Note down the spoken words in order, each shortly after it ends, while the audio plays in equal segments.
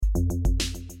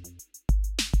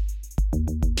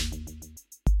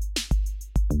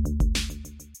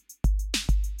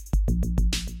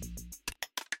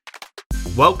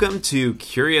Welcome to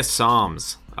Curious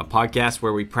Psalms, a podcast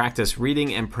where we practice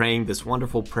reading and praying this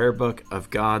wonderful prayer book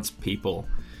of God's people.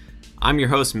 I'm your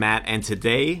host, Matt, and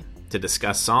today, to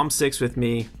discuss Psalm 6 with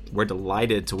me, we're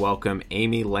delighted to welcome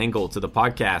Amy Langle to the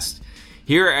podcast.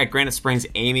 Here at Granite Springs,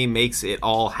 Amy makes it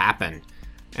all happen.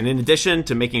 And in addition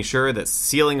to making sure that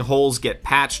ceiling holes get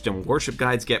patched and worship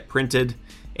guides get printed,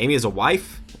 Amy is a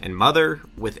wife and mother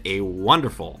with a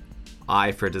wonderful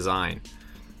eye for design.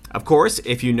 Of course,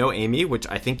 if you know Amy, which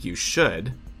I think you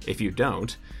should, if you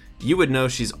don't, you would know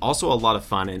she's also a lot of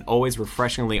fun and always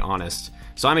refreshingly honest.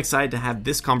 So I'm excited to have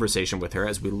this conversation with her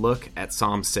as we look at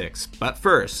Psalm 6. But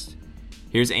first,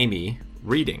 here's Amy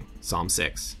reading Psalm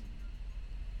 6.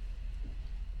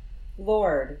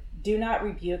 Lord, do not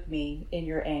rebuke me in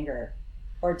your anger,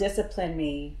 or discipline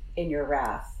me in your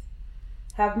wrath.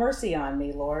 Have mercy on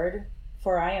me, Lord,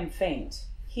 for I am faint.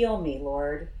 Heal me,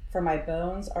 Lord, for my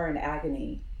bones are in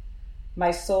agony.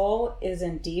 My soul is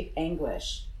in deep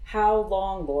anguish. How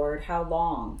long, Lord, how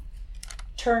long?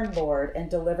 Turn, Lord, and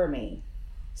deliver me.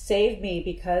 Save me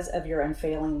because of your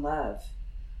unfailing love.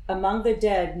 Among the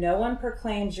dead, no one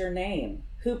proclaims your name.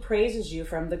 Who praises you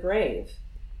from the grave?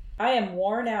 I am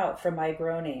worn out from my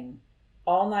groaning.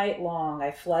 All night long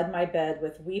I flood my bed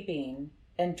with weeping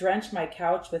and drench my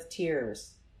couch with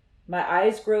tears. My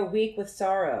eyes grow weak with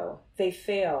sorrow. They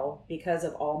fail because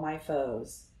of all my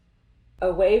foes.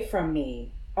 Away from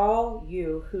me, all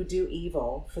you who do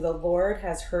evil, for the Lord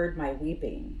has heard my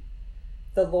weeping.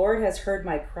 The Lord has heard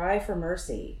my cry for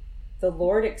mercy. The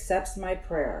Lord accepts my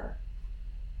prayer.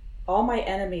 All my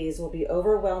enemies will be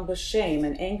overwhelmed with shame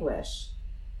and anguish.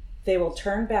 They will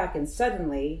turn back and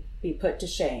suddenly be put to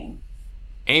shame.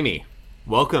 Amy,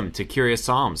 welcome to Curious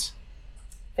Psalms.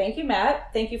 Thank you,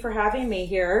 Matt. Thank you for having me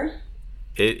here.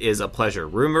 It is a pleasure.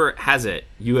 Rumor has it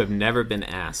you have never been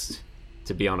asked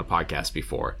to be on a podcast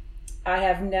before. I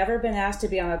have never been asked to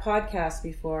be on a podcast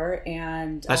before,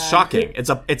 and that's shocking.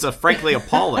 It's a frankly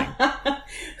appalling.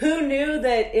 Who knew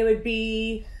that it would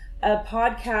be a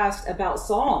podcast about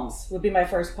Psalms? Would be my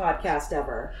first podcast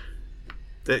ever.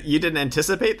 You didn't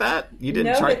anticipate that? You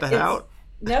didn't chart that out?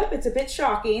 Nope, it's a bit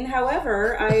shocking.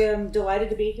 However, I am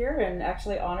delighted to be here and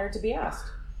actually honored to be asked.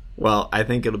 Well, I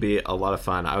think it'll be a lot of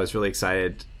fun. I was really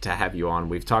excited to have you on.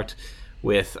 We've talked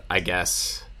with, I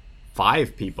guess,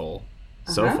 5 people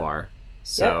so far.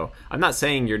 So yep. I'm not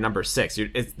saying you're number 6.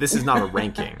 This is not a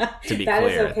ranking, to be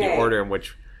clear. Okay. The order in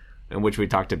which we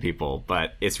talk to people.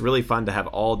 But it's really fun to have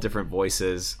all different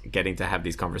voices getting to have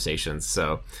these conversations.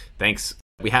 So thanks.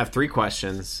 We have 3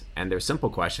 questions, and they're simple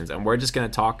questions. And we're just going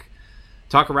to talk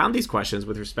around these questions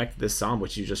with respect to this psalm,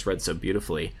 which you just read so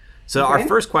beautifully. So Our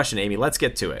first question, Amy, let's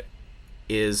get to it,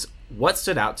 is what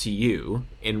stood out to you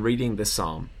in reading this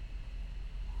psalm?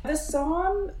 The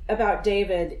psalm about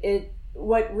David,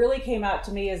 what really came out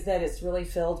to me is that it's really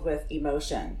filled with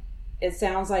emotion. It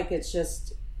sounds like it's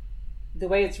just, the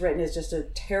way it's written is just a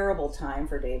terrible time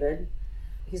for David.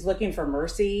 He's looking for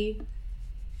mercy.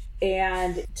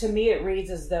 And to me, it reads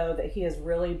as though that he has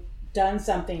really done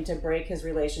something to break his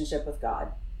relationship with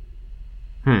God.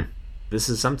 This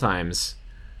is sometimes,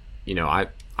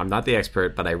 I'm not the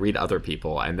expert, but I read other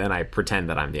people and then I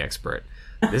pretend that I'm the expert.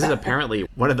 This is apparently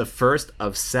one of the first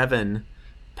of 7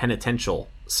 penitential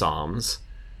psalms,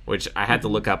 which I had to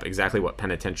look up exactly what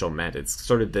penitential meant. It's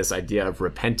sort of this idea of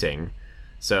repenting.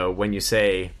 So when you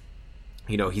say,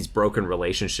 he's broken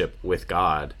relationship with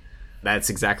God, that's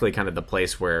exactly kind of the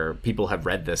place where people have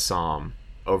read this psalm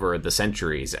over the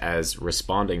centuries as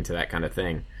responding to that kind of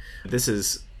thing. This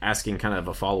is asking kind of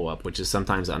a follow-up, which is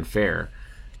sometimes unfair.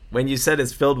 When you said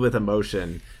it's filled with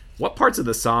emotion, what parts of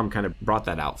the psalm kind of brought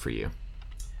that out for you?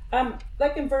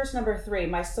 Like in verse number 3,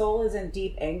 my soul is in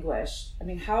deep anguish. I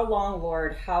mean, how long,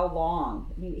 Lord, how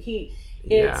long? I mean,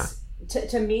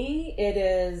 to me, it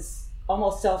is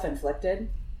almost self-inflicted.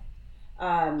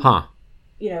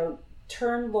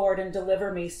 Turn, Lord, and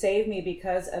deliver me, save me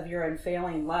because of your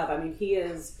unfailing love. I mean,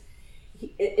 he's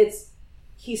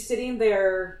sitting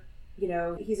there,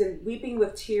 he's weeping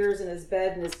with tears in his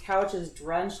bed and his couch is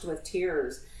drenched with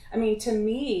tears. I mean, to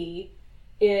me,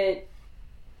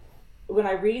 when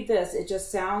I read this, it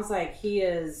just sounds like he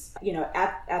is,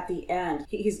 at the end,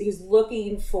 he's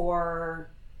looking for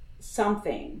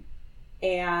something,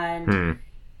 and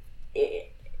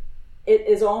it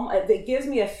gives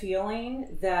me a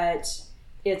feeling that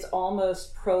it's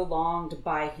almost prolonged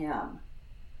by him.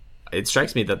 It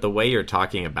strikes me that the way you're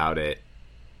talking about it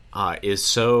is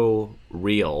so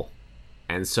real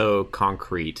and so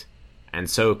concrete and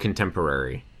so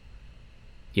contemporary.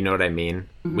 You know what I mean?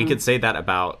 We could say that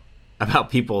about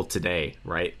people today,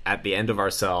 right? At the end of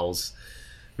ourselves,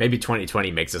 Maybe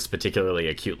 2020 makes us particularly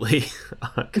acutely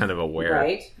kind of aware,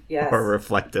 right? Yes. Or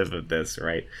reflective of this,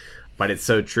 right? But it's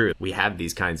so true. We have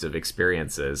these kinds of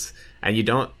experiences, and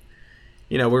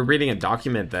we're reading a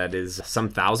document that is some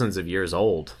thousands of years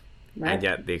old, right. And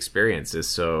yet the experience is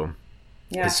so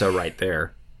right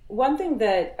there. One thing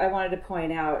that I wanted to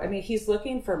point out, I mean, he's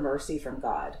looking for mercy from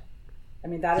God. I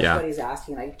mean, that is what he's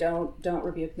asking. Like, don't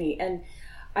rebuke me. And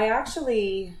I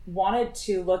actually wanted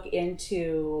to look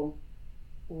into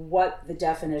what the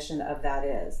definition of that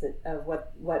is, of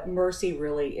what mercy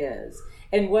really is.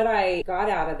 And what I got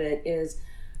out of it is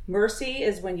mercy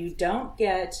is when you don't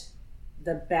get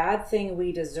the bad thing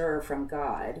we deserve from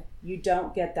God, you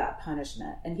don't get that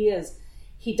punishment. And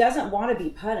he doesn't want to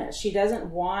be punished. He doesn't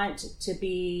want to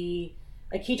be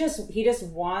like, he just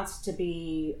wants to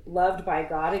be loved by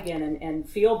God again and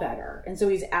feel better. And so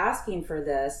he's asking for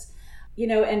this,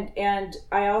 and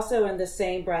I also in the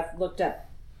same breath looked up,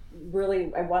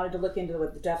 really, I wanted to look into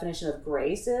what the definition of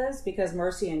grace is, because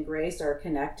mercy and grace are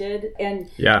connected.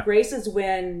 And grace is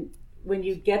when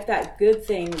you get that good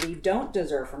thing we don't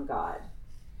deserve from God.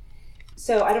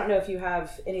 So I don't know if you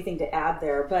have anything to add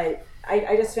there, but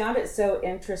I just found it so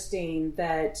interesting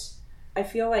that I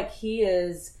feel like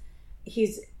he's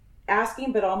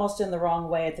asking, but almost in the wrong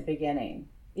way at the beginning,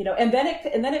 and then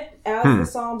it as the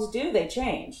Psalms do, they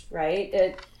change,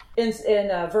 right? In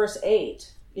verse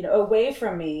 8, away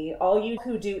from me, all you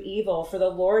who do evil, for the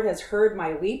Lord has heard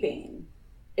my weeping.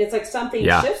 It's like something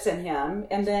shifts in him,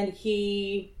 and then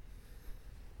he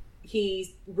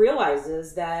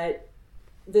realizes that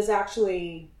this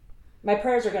actually, my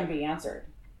prayers are going to be answered.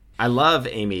 I love,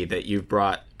 Amy, that you've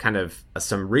brought kind of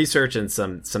some research and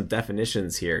some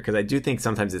definitions here, because I do think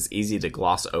sometimes it's easy to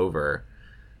gloss over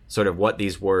sort of what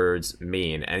these words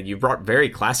mean. And you brought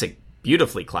very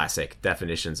beautifully classic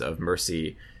definitions of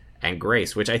mercy and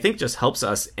grace, which I think just helps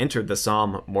us enter the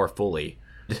psalm more fully.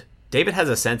 David has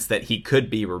a sense that he could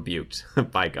be rebuked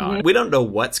by God. Mm-hmm. We don't know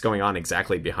what's going on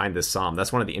exactly behind this psalm.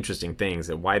 That's one of the interesting things,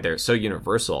 and why they're so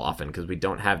universal often, because we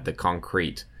don't have the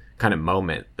concrete kind of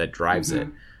moment that drives it.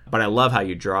 But I love how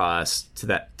you draw us to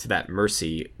that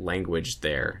mercy language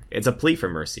there. It's a plea for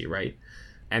mercy, right?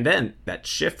 And then that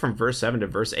shift from verse 7 to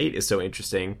verse 8 is so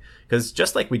interesting, because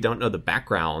just like we don't know the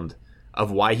background of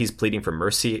why he's pleading for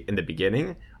mercy in the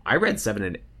beginning, I read 7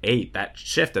 and 8, that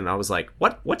shift, and I was like,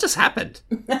 what just happened?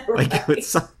 Right. Like,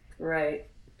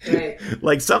 right.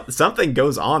 Like something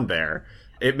goes on there.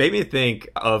 It made me think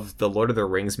of the Lord of the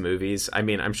Rings movies. I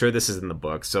mean, I'm sure this is in the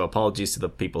books, so apologies to the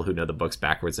people who know the books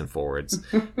backwards and forwards.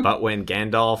 But when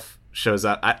Gandalf shows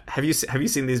up, have you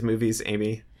seen these movies,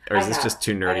 Amy? Or is this just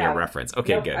too nerdy a reference?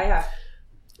 Okay, nope, good. I have.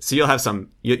 So you'll have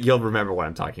you'll remember what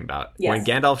I'm talking about. Yes. When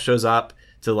Gandalf shows up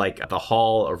to like the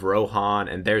Hall of Rohan,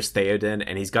 and there's Theoden,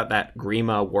 and he's got that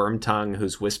Grima Wormtongue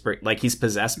who's whispering, like he's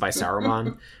possessed by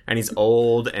Saruman, and he's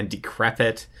old and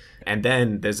decrepit. And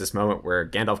then there's this moment where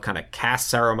Gandalf kind of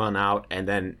casts Saruman out, and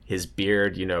then his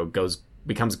beard,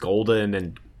 becomes golden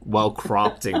and well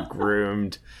cropped and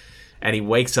groomed. And he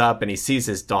wakes up and he sees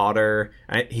his daughter.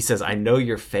 And he says, "I know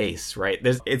your face," right?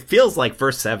 It feels like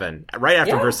verse 7. Right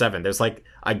after verse 7, there's like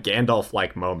a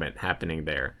Gandalf-like moment happening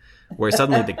there, where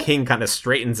suddenly the king kind of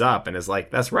straightens up and is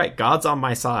like, "That's right, God's on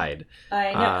my side."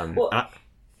 I know.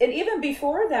 And even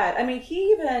before that, I mean,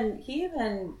 he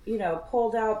even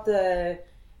pulled out the,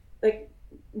 like,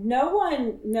 no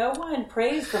one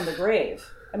prays from the grave.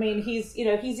 I mean, he's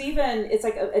even, it's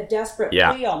like a desperate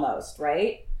plea almost,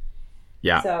 right?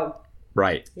 Yeah. So.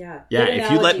 Right. Yeah. Yeah. Good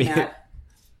if you let me,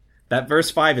 that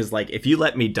verse 5 is like, if you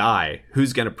let me die,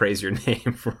 who's going to praise your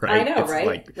name? Right. I know, it's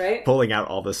right? Like pulling out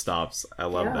all the stops. I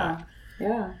love that.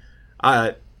 Yeah.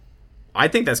 I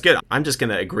think that's good. I'm just going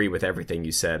to agree with everything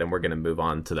you said, and we're going to move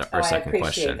on to our second question. I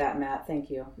appreciate that, Matt. Thank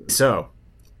you. So,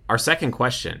 our second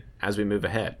question as we move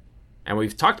ahead, and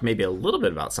we've talked maybe a little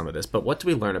bit about some of this, but what do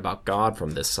we learn about God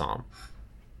from this psalm?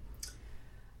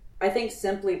 I think,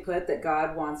 simply put, that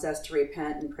God wants us to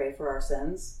repent and pray for our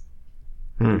sins.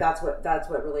 That's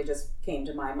what really just came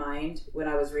to my mind when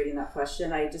I was reading that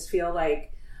question. I just feel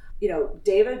like,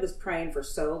 David was praying for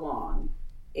so long,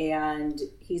 and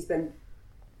he's been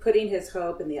putting his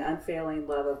hope in the unfailing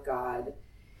love of God,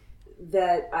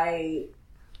 that I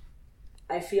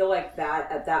feel like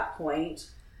that at that point,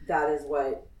 that is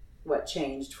what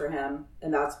changed for him,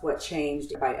 and that's what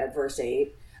changed at verse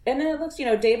 8. And then it looks,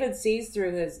 David sees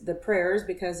through the prayers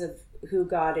because of who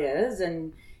God is,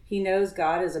 and he knows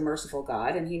God is a merciful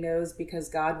God, and he knows because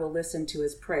God will listen to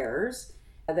his prayers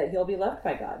that he'll be loved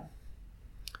by God.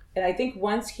 And I think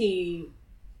once he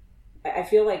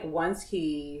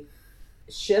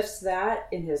shifts that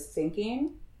in his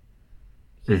thinking,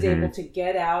 He's able to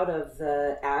get out of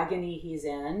the agony he's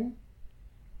in,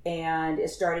 and it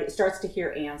starts to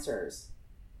hear answers.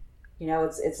 You know,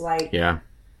 it's like a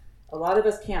lot of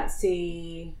us can't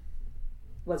see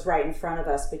what's right in front of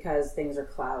us because things are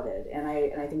clouded, and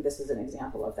I think this is an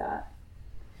example of that.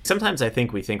 Sometimes I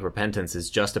think we think repentance is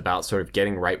just about sort of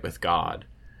getting right with God,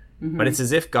 but it's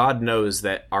as if God knows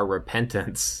that our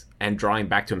repentance and drawing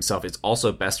back to himself is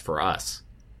also best for us.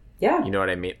 Yeah. You know what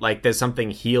I mean? Like, there's something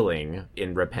healing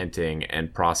in repenting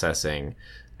and processing.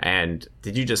 And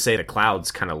did you just say the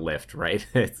clouds kind of lift, right?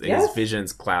 His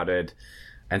vision's clouded,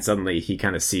 and suddenly he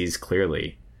kind of sees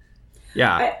clearly.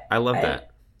 Yeah, I love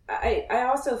that. I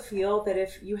also feel that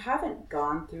if you haven't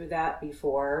gone through that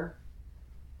before,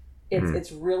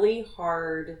 it's really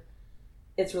hard.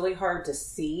 It's really hard to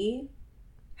see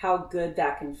how good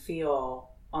that can feel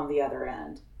on the other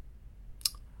end.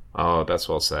 Oh, that's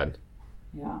well said.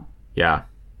 Yeah. Yeah.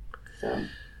 So.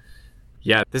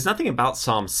 Yeah, there's nothing about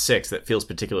Psalm 6 that feels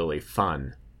particularly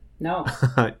fun. No.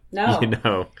 No. You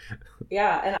know.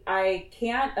 Yeah, and I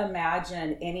can't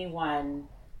imagine anyone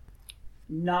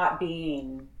not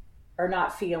being or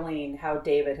not feeling how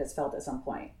David has felt at some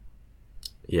point.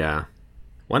 Yeah.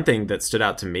 One thing that stood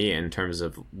out to me in terms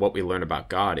of what we learn about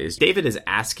God is David is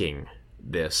asking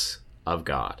this of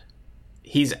God.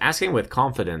 He's asking with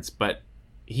confidence, but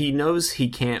he knows he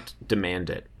can't demand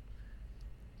it.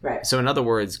 Right. So in other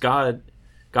words, God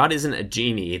isn't a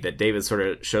genie that David sort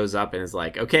of shows up and is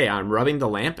like, okay, I'm rubbing the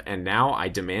lamp and now I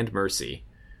demand mercy.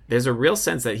 There's a real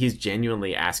sense that he's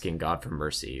genuinely asking God for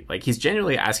mercy. Like, he's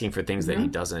genuinely asking for things that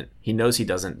he knows he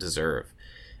doesn't deserve.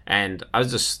 And I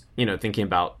was just, thinking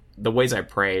about the ways I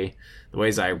pray, the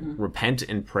ways I repent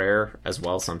in prayer as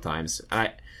well sometimes. And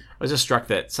I was just struck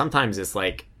that sometimes it's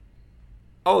like,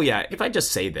 oh yeah, if I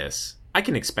just say this, I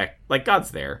can expect, like,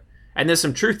 God's there. And there's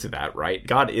some truth to that, right?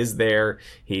 God is there.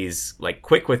 He's like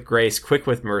quick with grace, quick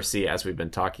with mercy, as we've been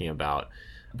talking about.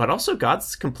 But also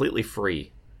God's completely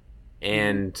free.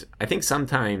 And I think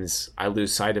sometimes I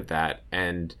lose sight of that.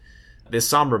 And this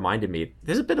psalm reminded me,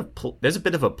 there's a bit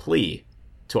of a plea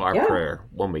to our prayer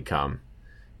when we come.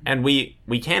 And we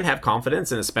can have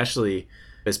confidence, and especially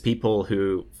as people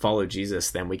who follow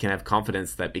Jesus, then we can have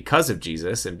confidence that because of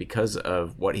Jesus and because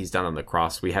of what he's done on the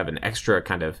cross, we have an extra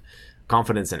kind of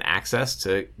confidence and access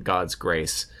to God's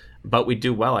grace. But we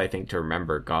do well, I think, to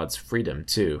remember God's freedom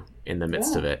too in the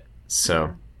midst of it.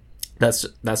 So that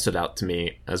stood out to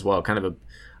me as well, kind of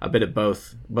a bit of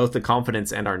both the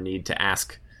confidence and our need to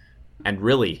ask, and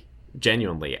really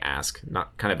genuinely ask,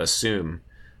 not kind of assume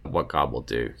what God will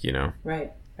do,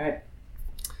 Right.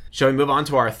 Shall we move on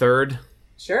to our third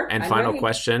and I'm final ready.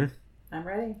 question? I'm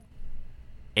ready.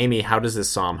 Amy, how does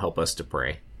this psalm help us to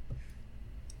pray?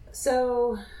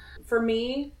 So for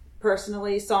me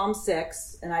personally, Psalm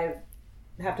 6, and I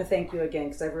have to thank you again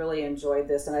because I've really enjoyed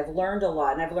this, and I've learned a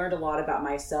lot, and I've learned a lot about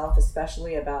myself,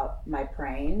 especially about my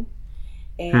praying.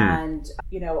 And,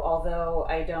 although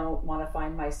I don't want to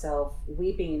find myself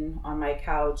weeping on my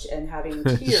couch and having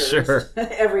tears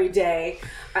every day.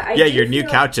 Your new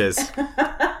couches.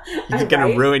 You're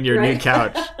going to ruin your new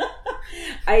couch.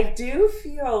 I do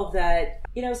feel that,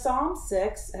 Psalm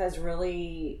 6 has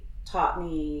really taught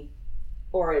me,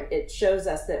 or it shows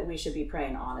us that we should be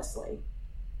praying honestly.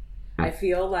 I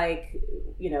feel like,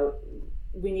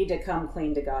 we need to come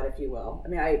clean to God, if you will. I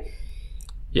mean,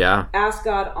 ask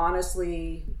God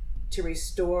honestly to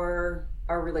restore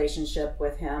our relationship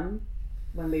with him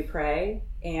when we pray,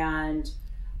 and,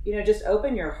 just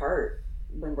open your heart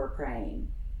when we're praying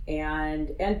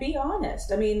and be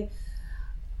honest. I mean,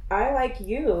 I, like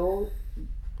you,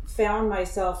 found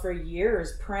myself for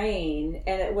years praying,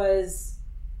 and it was,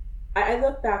 I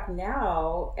look back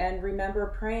now and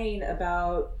remember praying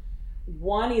about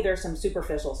one, either some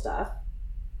superficial stuff,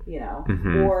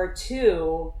 or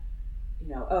two,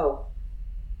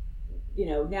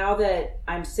 now that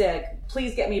I'm sick,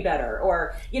 please get me better.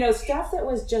 Or, stuff that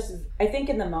was just, I think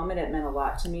in the moment it meant a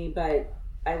lot to me, but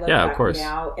I look back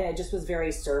now and it just was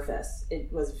very surface.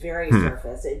 It was very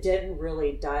surface. It didn't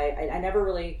really dive. I never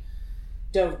really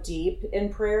dove deep in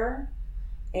prayer.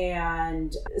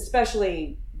 And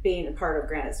especially being a part of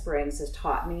Granite Springs has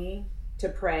taught me to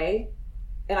pray.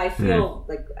 And I feel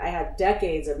like I had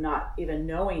decades of not even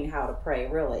knowing how to pray,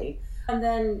 really. And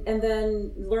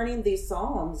then learning these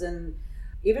Psalms, and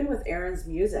even with Aaron's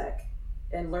music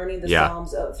and learning the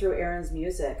Psalms through Aaron's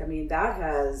music. I mean,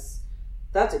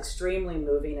 that's extremely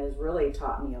moving and has really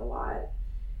taught me a lot.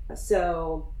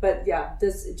 So, but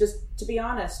this, just to be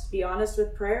honest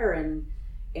with prayer, and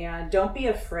And don't be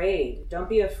afraid. Don't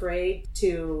be afraid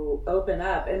to open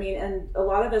up. I mean, and a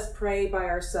lot of us pray by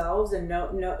ourselves, and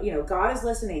no, God is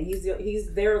listening.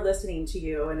 He's there listening to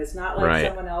you, and it's not like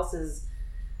someone else is,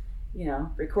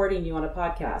 recording you on a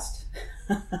podcast.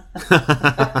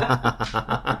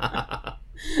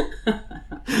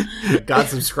 God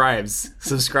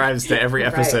subscribes to every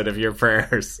episode of your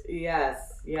prayers. Yes.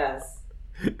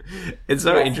 It's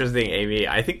so interesting, Amy.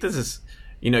 I think this is,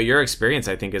 your experience,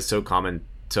 I think, is so common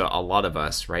to a lot of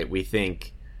us, right? We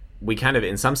think we kind of,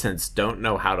 in some sense, don't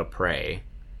know how to pray.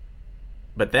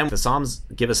 But then the Psalms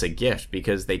give us a gift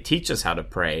because they teach us how to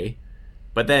pray.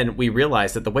 But then we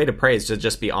realize that the way to pray is to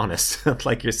just be honest,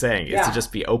 like you're saying, is to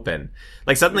just be open.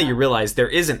 Like suddenly you realize there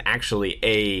isn't actually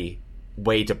a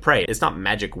way to pray. It's not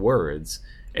magic words.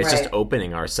 It's just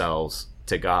opening ourselves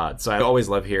to God. So I always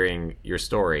love hearing your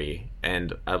story,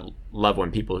 and I love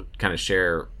when people kind of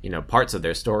share, parts of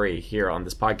their story here on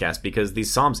this podcast, because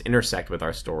these Psalms intersect with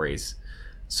our stories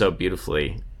so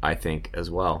beautifully, I think, as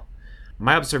well.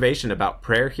 My observation about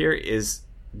prayer here is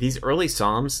these early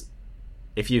Psalms,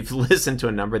 if you've listened to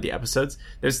a number of the episodes,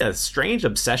 there's a strange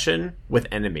obsession with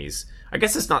enemies. I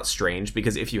guess it's not strange,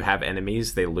 because if you have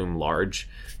enemies, they loom large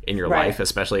in your life,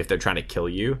 especially if they're trying to kill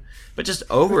you. But just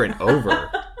over and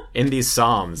over in these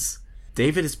Psalms,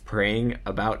 David is praying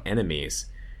about enemies.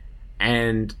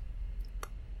 And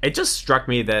it just struck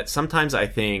me that sometimes I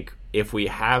think if we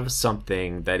have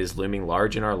something that is looming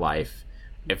large in our life,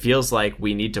 it feels like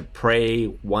we need to pray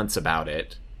once about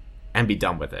it and be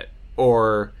done with it.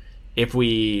 Or if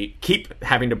we keep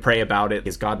having to pray about it,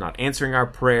 is God not answering our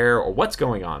prayer, or what's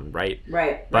going on, right?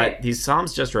 But these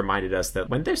Psalms just reminded us that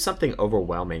when there's something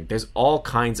overwhelming, there's all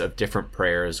kinds of different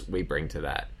prayers we bring to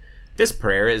that. This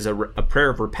prayer is a prayer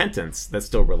of repentance that's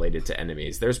still related to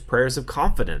enemies. There's prayers of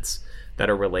confidence that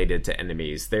are related to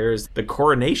enemies. There's the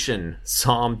coronation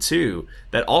Psalm 2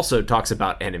 that also talks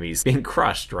about enemies being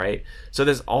crushed, right? So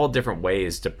there's all different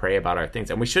ways to pray about our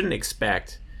things. And we shouldn't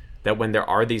expect that when there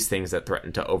are these things that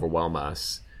threaten to overwhelm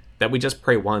us, that we just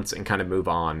pray once and kind of move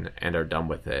on and are done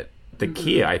with it. The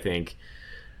key, I think,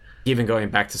 even going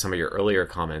back to some of your earlier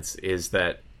comments, is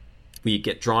that we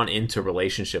get drawn into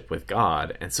relationship with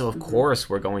God. And so, of course,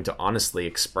 we're going to honestly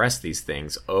express these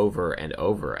things over and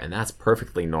over. And that's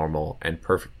perfectly normal and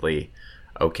perfectly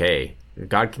okay.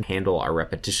 God can handle our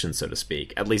repetition, so to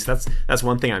speak. At least that's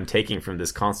one thing I'm taking from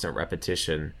this constant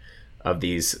repetition of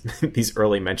these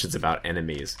early mentions about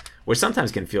enemies, which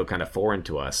sometimes can feel kind of foreign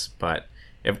to us. But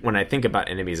when I think about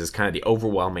enemies as kind of the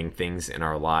overwhelming things in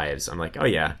our lives, I'm like, oh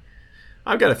yeah,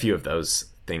 I've got a few of those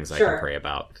things I can pray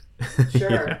about.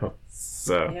 Sure.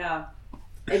 So yeah.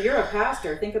 And you're a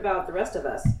pastor. Think about the rest of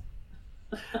us.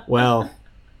 Well,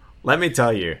 let me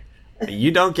tell you,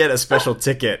 you don't get a special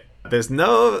ticket. There's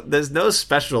no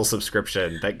special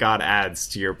subscription that God adds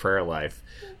to your prayer life.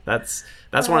 That's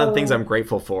one of the things I'm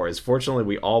grateful for, is fortunately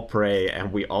we all pray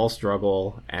and we all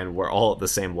struggle and we're all at the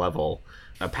same level.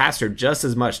 A pastor just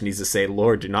as much needs to say,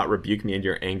 Lord, do not rebuke me in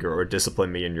your anger or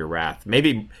discipline me in your wrath.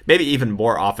 Maybe even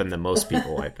more often than most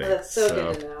people, I think. That's so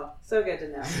good to know. So good to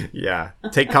know. Yeah.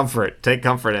 Take comfort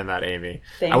in that, Amy.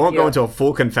 Thank I won't you. go into a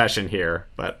full confession here,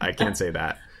 but I can say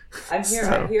that. I'm here.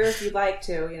 I'm here if you'd like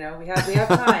to. We have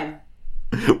time.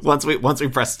 once we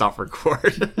press stop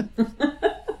record.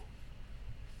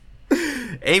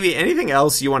 Amy, anything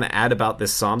else you want to add about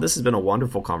this psalm? This has been a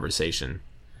wonderful conversation.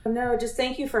 No, just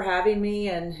thank you for having me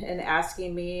and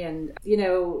asking me. And,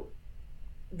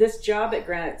 this job at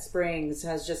Granite Springs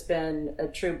has just been a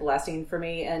true blessing for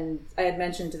me. And I had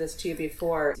mentioned this to you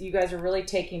before. You guys are really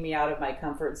taking me out of my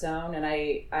comfort zone. And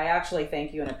I actually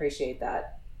thank you and appreciate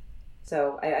that.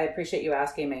 So I appreciate you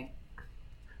asking me.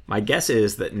 My guess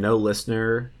is that no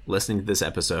listener listening to this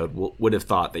episode would have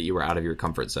thought that you were out of your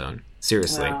comfort zone.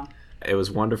 Seriously. Wow. It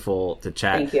was wonderful to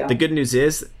chat. Thank you. The good news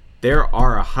is there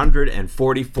are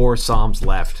 144 Psalms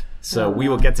left. So we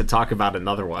will get to talk about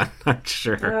another one, I'm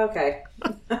sure. Okay.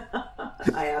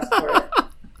 I asked for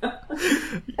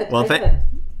it. Well,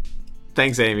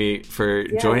 thanks, Amy, for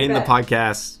joining the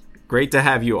podcast. Great to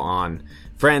have you on.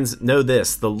 Friends, know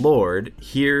this: the Lord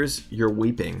hears your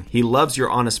weeping. He loves your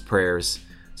honest prayers.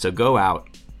 So go out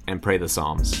and pray the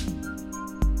Psalms.